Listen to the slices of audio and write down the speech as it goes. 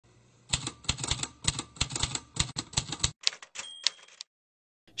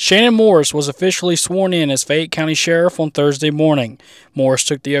Shannon Morris was officially sworn in as Fayette County Sheriff on Thursday morning. Morris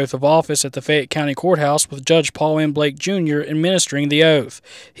took the oath of office at the Fayette County Courthouse with Judge Paul M. Blake Jr. administering the oath.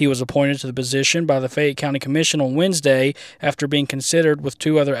 He was appointed to the position by the Fayette County Commission on Wednesday after being considered with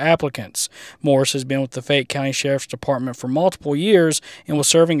two other applicants. Morris has been with the Fayette County Sheriff's Department for multiple years and was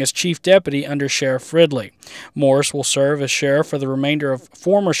serving as Chief Deputy under Sheriff Fridley. Morris will serve as Sheriff for the remainder of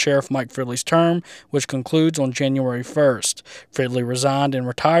former Sheriff Mike Fridley's term, which concludes on January 1st. Fridley resigned and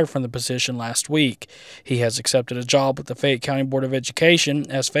retired from the position last week. He has accepted a job with the Fayette County Board of Education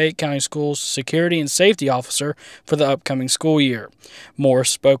as Fayette County Schools Security and Safety Officer for the upcoming school year. Morris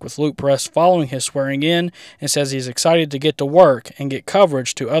spoke with Lootpress following his swearing in and says he's excited to get to work and get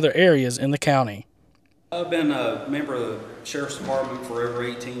coverage to other areas in the county. I've been a member of the Sheriff's Department for over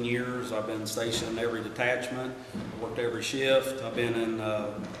 18 years. I've been stationed in every detachment, worked every shift. I've been in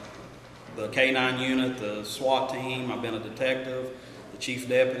the K-9 unit, the SWAT team. I've been a detective, the Chief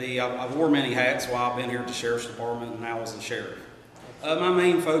Deputy. I've wore many hats while I've been here at the Sheriff's Department and now as the Sheriff. My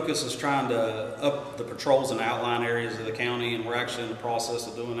main focus is trying to up the patrols in outlying areas of the county, and we're actually in the process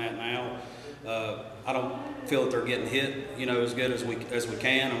of doing that now. I don't feel that they're getting hit, as good as we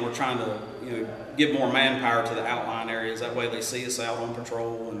can, and we're trying to, give more manpower to the outlying areas. That way they see us out on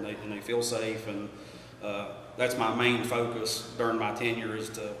patrol and they feel safe, and that's my main focus during my tenure, is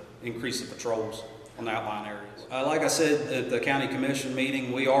to increase the patrols on the outlying areas. Like I said at the county commission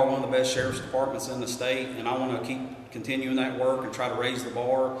meeting, we are one of the best sheriff's departments in the state, and I want to keep continuing that work and try to raise the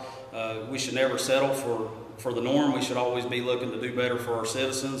bar. We should never settle for the norm. We should always be looking to do better for our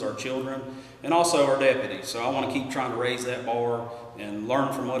citizens, our children, and also our deputies. So I want to keep trying to raise that bar and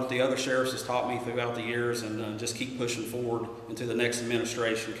learn from what the other sheriffs has taught me throughout the years, and just keep pushing forward into the next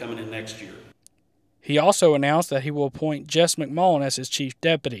administration coming in next year. He also announced that he will appoint Jess McMullen as his chief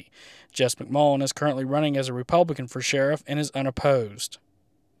deputy. Jess McMullen is currently running as a Republican for sheriff and is unopposed.